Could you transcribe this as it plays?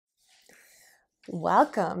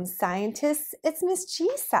Welcome, scientists. It's Miss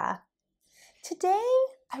Gisa. Today,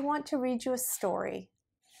 I want to read you a story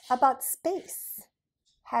about space.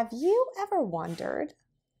 Have you ever wondered,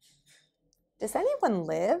 does anyone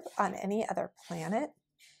live on any other planet,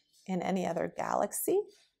 in any other galaxy?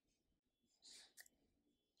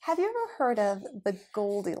 Have you ever heard of the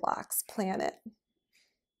Goldilocks Planet?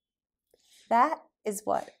 That is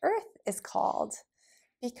what Earth is called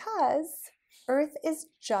because Earth is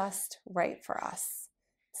just right for us.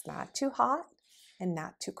 It's not too hot and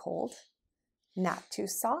not too cold, not too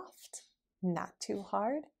soft, not too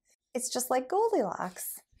hard. It's just like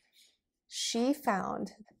Goldilocks. She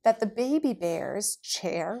found that the baby bear's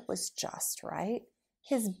chair was just right,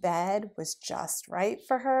 his bed was just right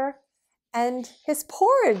for her, and his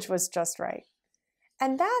porridge was just right.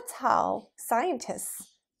 And that's how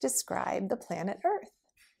scientists describe the planet Earth.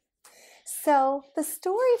 So the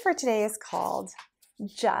story for today is called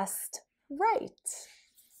Just Right.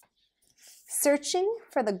 Searching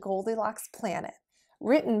for the Goldilocks Planet,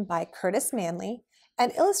 written by Curtis Manley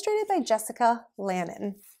and illustrated by Jessica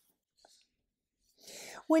Lanan.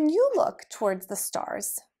 When you look towards the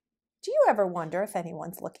stars, do you ever wonder if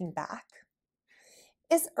anyone's looking back?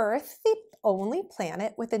 Is Earth the only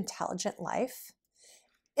planet with intelligent life?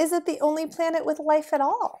 Is it the only planet with life at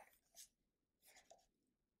all?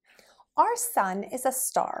 Our sun is a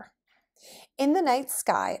star. In the night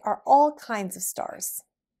sky are all kinds of stars,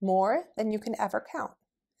 more than you can ever count.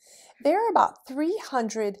 There are about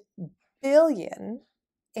 300 billion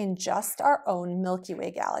in just our own Milky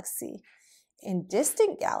Way galaxy. In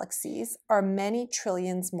distant galaxies are many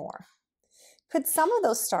trillions more. Could some of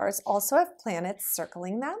those stars also have planets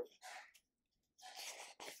circling them?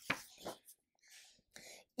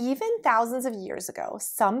 Even thousands of years ago,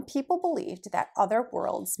 some people believed that other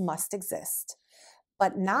worlds must exist,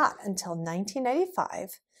 but not until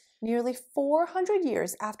 1995, nearly 400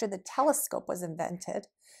 years after the telescope was invented,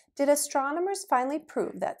 did astronomers finally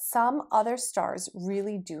prove that some other stars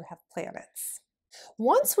really do have planets.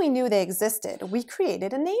 Once we knew they existed, we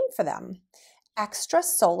created a name for them: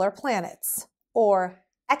 extrasolar planets, or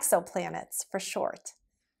exoplanets for short.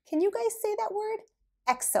 Can you guys say that word?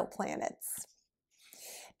 Exoplanets.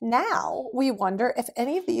 Now we wonder if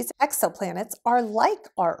any of these exoplanets are like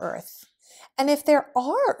our Earth. And if there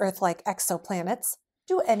are Earth-like exoplanets,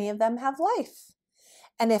 do any of them have life?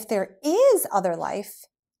 And if there is other life,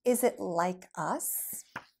 is it like us?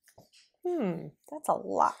 That's a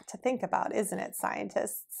lot to think about, isn't it,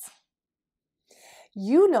 scientists?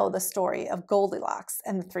 You know the story of Goldilocks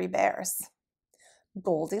and the three bears.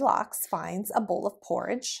 Goldilocks finds a bowl of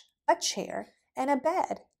porridge, a chair, and a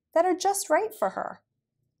bed that are just right for her.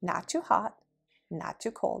 Not too hot, not too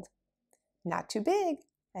cold, not too big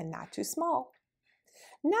and not too small,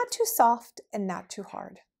 not too soft and not too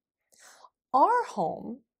hard. Our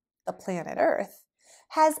home, the planet Earth,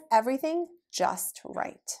 has everything just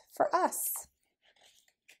right for us.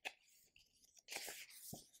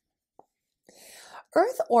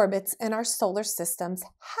 Earth orbits in our solar system's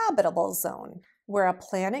habitable zone, where a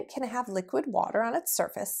planet can have liquid water on its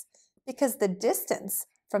surface because the distance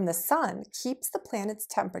from the sun keeps the planet's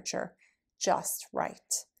temperature just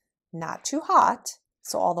right. Not too hot,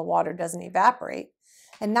 so all the water doesn't evaporate,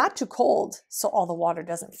 and not too cold, so all the water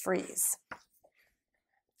doesn't freeze.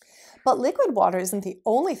 But liquid water isn't the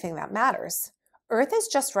only thing that matters. Earth is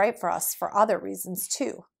just right for us for other reasons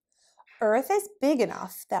too. Earth is big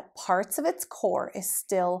enough that parts of its core is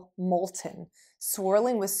still molten,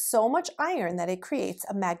 swirling with so much iron that it creates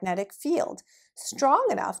a magnetic field strong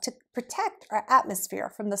enough to protect our atmosphere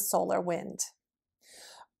from the solar wind.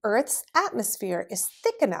 Earth's atmosphere is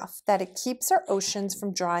thick enough that it keeps our oceans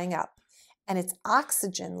from drying up, and its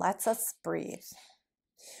oxygen lets us breathe.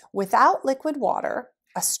 Without liquid water,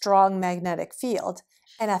 a strong magnetic field,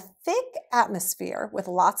 and a thick atmosphere with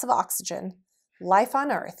lots of oxygen, life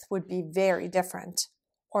on Earth would be very different,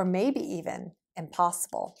 or maybe even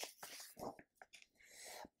impossible.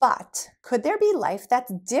 But could there be life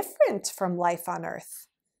that's different from life on Earth?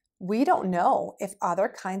 We don't know if other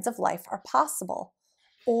kinds of life are possible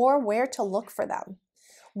or where to look for them.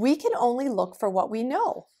 We can only look for what we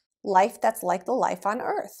know, life that's like the life on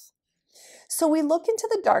Earth. So we look into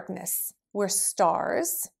the darkness where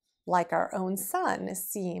stars, like our own sun,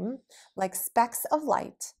 seem like specks of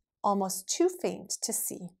light, almost too faint to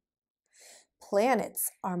see. Planets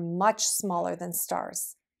are much smaller than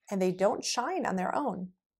stars, and they don't shine on their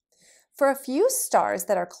own. For a few stars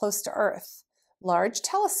that are close to Earth, large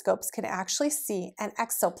telescopes can actually see an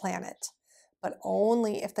exoplanet, but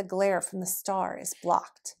only if the glare from the star is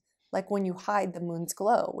blocked, like when you hide the moon's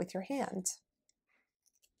glow with your hand.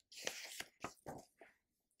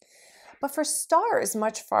 But for stars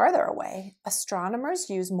much farther away, astronomers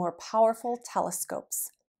use more powerful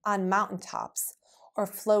telescopes on mountaintops or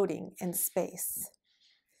floating in space.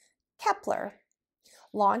 Kepler.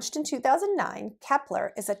 Launched in 2009,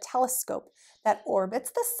 Kepler is a telescope that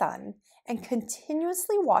orbits the sun and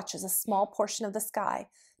continuously watches a small portion of the sky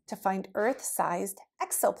to find Earth-sized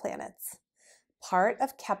exoplanets. Part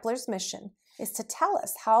of Kepler's mission is to tell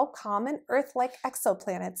us how common Earth-like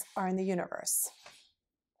exoplanets are in the universe.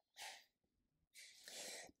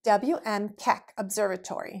 Keck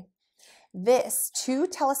Observatory. This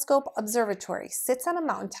two-telescope observatory sits on a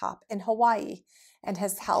mountaintop in Hawaii and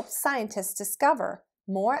has helped scientists discover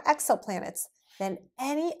more exoplanets than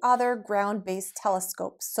any other ground-based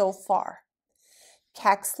telescope so far.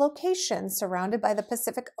 Keck's location, surrounded by the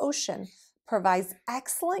Pacific Ocean, provides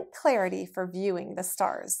excellent clarity for viewing the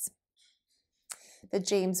stars. The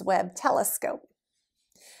James Webb Telescope.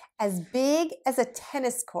 As big as a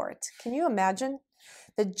tennis court, can you imagine?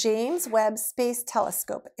 The James Webb Space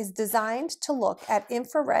Telescope is designed to look at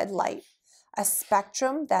infrared light, a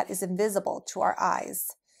spectrum that is invisible to our eyes.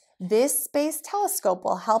 This space telescope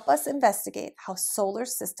will help us investigate how solar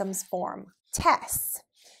systems form. TESS,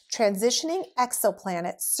 Transitioning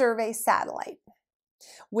Exoplanet Survey Satellite.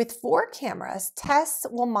 With 4 cameras, TESS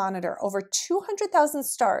will monitor over 200,000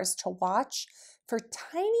 stars to watch for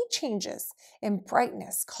tiny changes in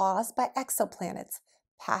brightness caused by exoplanets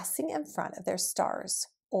passing in front of their stars,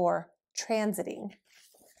 or transiting.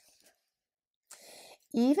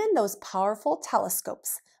 Even those powerful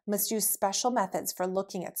telescopes must use special methods for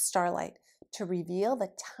looking at starlight to reveal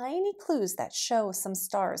the tiny clues that show some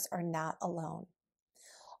stars are not alone.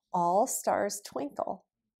 All stars twinkle,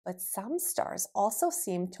 but some stars also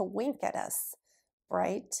seem to wink at us,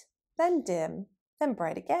 bright, then dim, then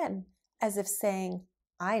bright again, as if saying,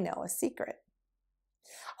 "I know a secret."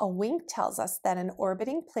 A wink tells us that an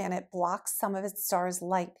orbiting planet blocks some of its star's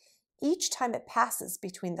light each time it passes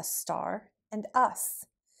between the star and us.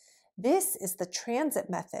 This is the transit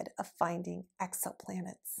method of finding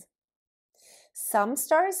exoplanets. Some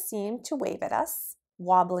stars seem to wave at us,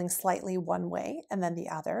 wobbling slightly one way and then the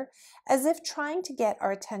other, as if trying to get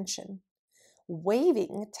our attention.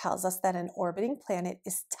 Waving tells us that an orbiting planet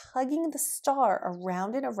is tugging the star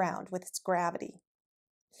around and around with its gravity.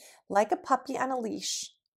 Like a puppy on a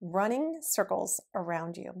leash, running circles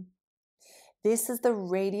around you. This is the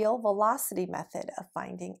radial velocity method of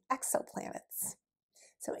finding exoplanets.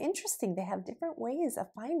 So interesting, they have different ways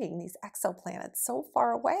of finding these exoplanets so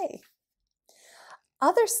far away.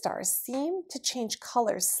 Other stars seem to change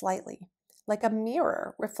colors slightly, like a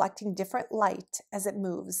mirror reflecting different light as it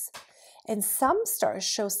moves. And some stars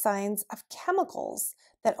show signs of chemicals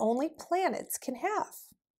that only planets can have.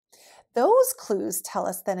 Those clues tell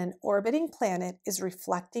us that an orbiting planet is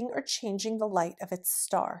reflecting or changing the light of its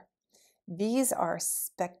star. These are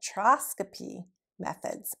spectroscopy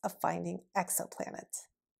methods of finding exoplanets.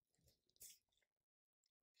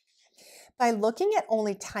 By looking at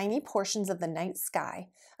only tiny portions of the night sky,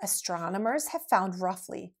 astronomers have found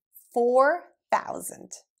roughly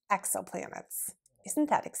 4,000 exoplanets. Isn't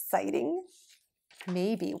that exciting?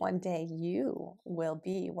 Maybe one day you will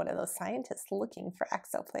be one of those scientists looking for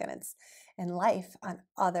exoplanets and life on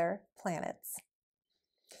other planets.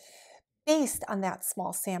 Based on that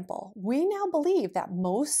small sample, we now believe that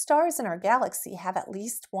most stars in our galaxy have at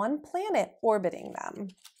least one planet orbiting them.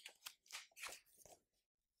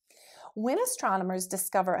 When astronomers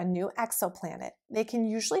discover a new exoplanet, they can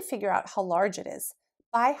usually figure out how large it is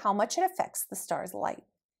by how much it affects the star's light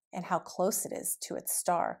and how close it is to its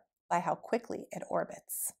star by how quickly it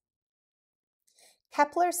orbits.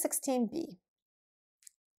 Kepler 16b.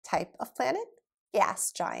 Type of planet?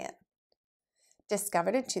 Gas giant.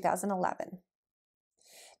 Discovered in 2011.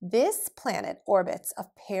 This planet orbits a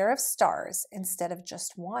pair of stars instead of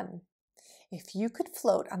just one. If you could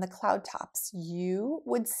float on the cloud tops, you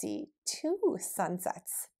would see 2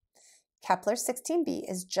 sunsets. Kepler 16b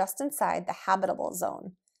is just inside the habitable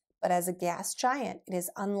zone, but as a gas giant, it is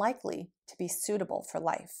unlikely to be suitable for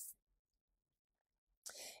life.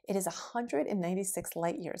 It is 196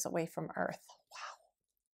 light years away from Earth. Wow.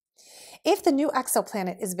 If the new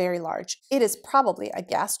exoplanet is very large, it is probably a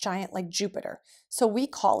gas giant like Jupiter, so we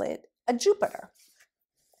call it a Jupiter.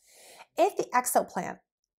 If the exoplanet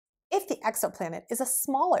is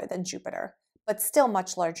smaller than Jupiter, but still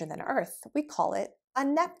much larger than Earth, we call it a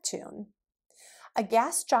Neptune. A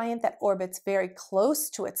gas giant that orbits very close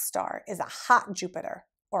to its star is a hot Jupiter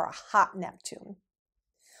or a hot Neptune.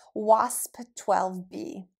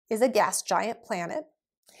 WASP-12b is a gas giant planet.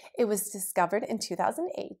 It was discovered in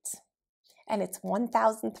 2008, and it's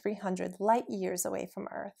 1,300 light years away from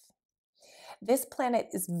Earth. This planet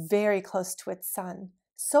is very close to its sun,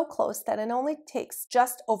 so close that it only takes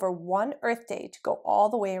just over 1 Earth day to go all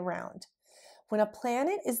the way around. When a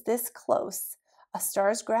planet is this close, a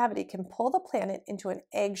star's gravity can pull the planet into an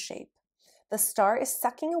egg shape. The star is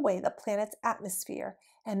sucking away the planet's atmosphere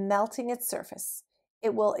and melting its surface.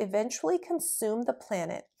 It will eventually consume the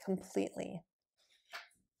planet completely.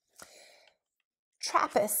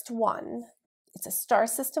 TRAPPIST-1. It's a star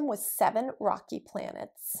system with 7 rocky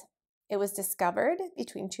planets. It was discovered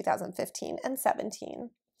between 2015 and 17,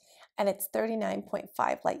 and it's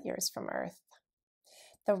 39.5 light years from Earth.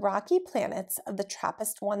 The rocky planets of the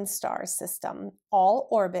TRAPPIST-1 star system all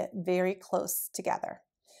orbit very close together.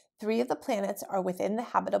 3 of the planets are within the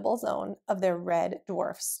habitable zone of their red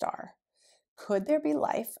dwarf star. Could there be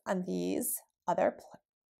life on these other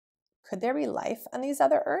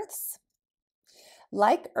Earths?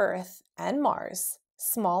 Like Earth and Mars,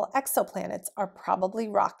 small exoplanets are probably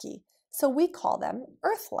rocky, so we call them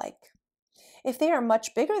Earth-like. If they are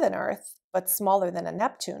much bigger than Earth, but smaller than a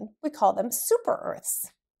Neptune, we call them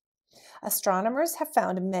super-Earths. Astronomers have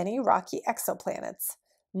found many rocky exoplanets.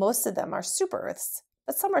 Most of them are super-Earths,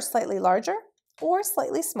 but some are slightly larger or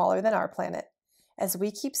slightly smaller than our planet. As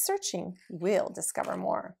we keep searching, we'll discover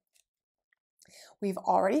more. We've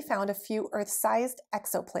already found a few Earth-sized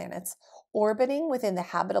exoplanets orbiting within the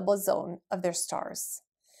habitable zone of their stars.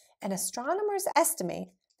 And astronomers estimate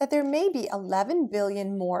that there may be 11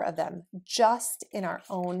 billion more of them just in our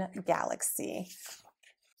own galaxy.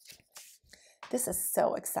 This is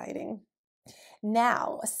so exciting.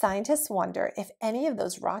 Now, scientists wonder if any of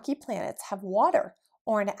those rocky planets have water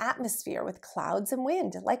or an atmosphere with clouds and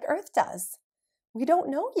wind like Earth does. We don't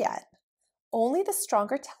know yet. Only the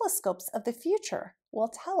stronger telescopes of the future will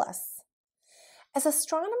tell us. As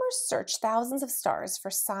astronomers search thousands of stars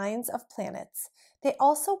for signs of planets, they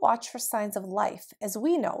also watch for signs of life as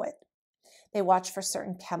we know it. They watch for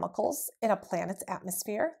certain chemicals in a planet's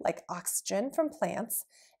atmosphere, like oxygen from plants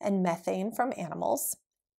and methane from animals.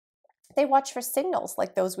 They watch for signals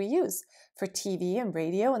like those we use for TV and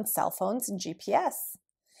radio and cell phones and GPS.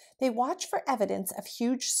 They watch for evidence of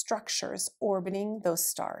huge structures orbiting those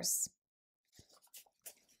stars.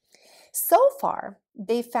 So far,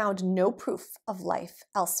 they found no proof of life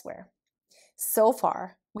elsewhere. So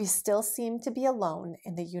far, we still seem to be alone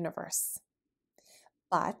in the universe.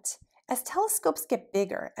 But as telescopes get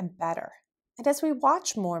bigger and better, and as we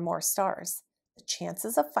watch more and more stars, the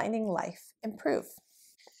chances of finding life improve.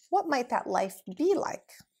 What might that life be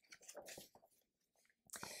like?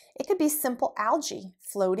 It could be simple algae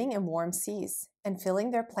floating in warm seas and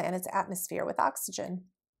filling their planet's atmosphere with oxygen.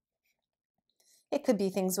 It could be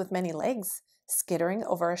things with many legs skittering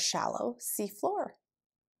over a shallow sea floor.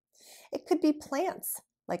 It could be plants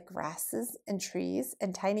like grasses and trees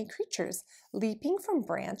and tiny creatures leaping from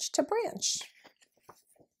branch to branch.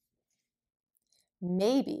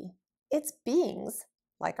 Maybe it's beings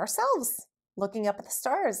like ourselves looking up at the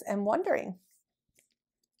stars and wondering.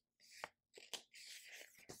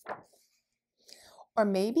 Or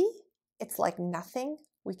maybe it's like nothing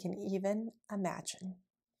we can even imagine.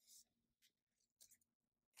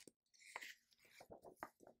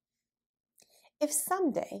 If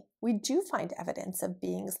someday we do find evidence of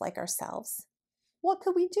beings like ourselves, what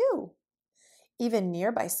could we do? Even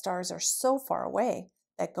nearby stars are so far away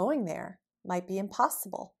that going there might be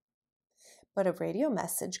impossible. But a radio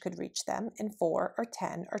message could reach them in 4 or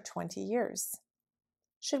 10 or 20 years.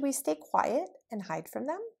 Should we stay quiet and hide from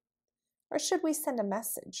them? Or should we send a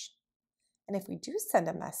message? And if we do send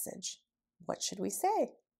a message, what should we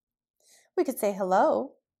say? We could say,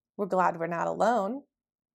 hello, we're glad we're not alone.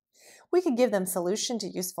 We could give them solutions to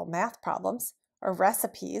useful math problems or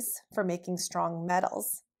recipes for making strong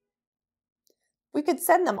metals. We could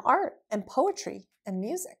send them art and poetry and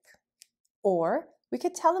music. Or we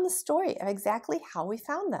could tell them the story of exactly how we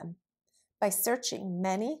found them by searching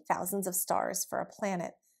many thousands of stars for a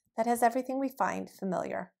planet that has everything we find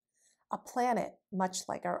familiar. A planet much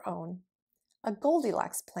like our own. A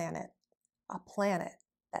Goldilocks planet. A planet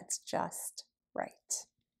that's just right.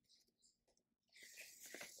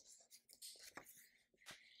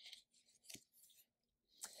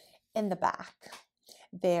 In the back,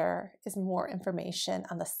 there is more information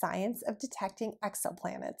on the science of detecting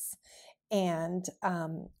exoplanets and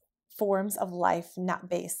forms of life not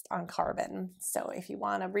based on carbon. So if you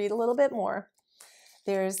want to read a little bit more,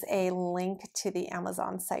 there's a link to the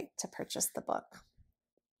Amazon site to purchase the book.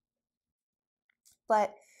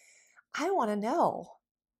 But I want to know,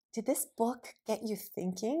 did this book get you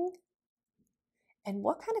thinking? And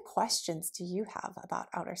what kind of questions do you have about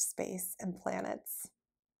outer space and planets?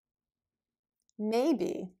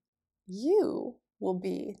 Maybe you will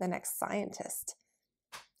be the next scientist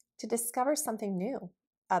to discover something new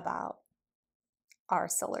about our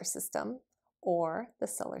solar system or the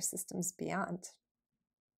solar systems beyond.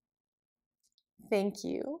 Thank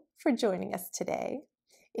you for joining us today.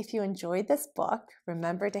 If you enjoyed this book,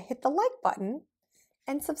 remember to hit the like button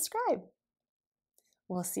and subscribe.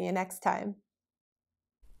 We'll see you next time.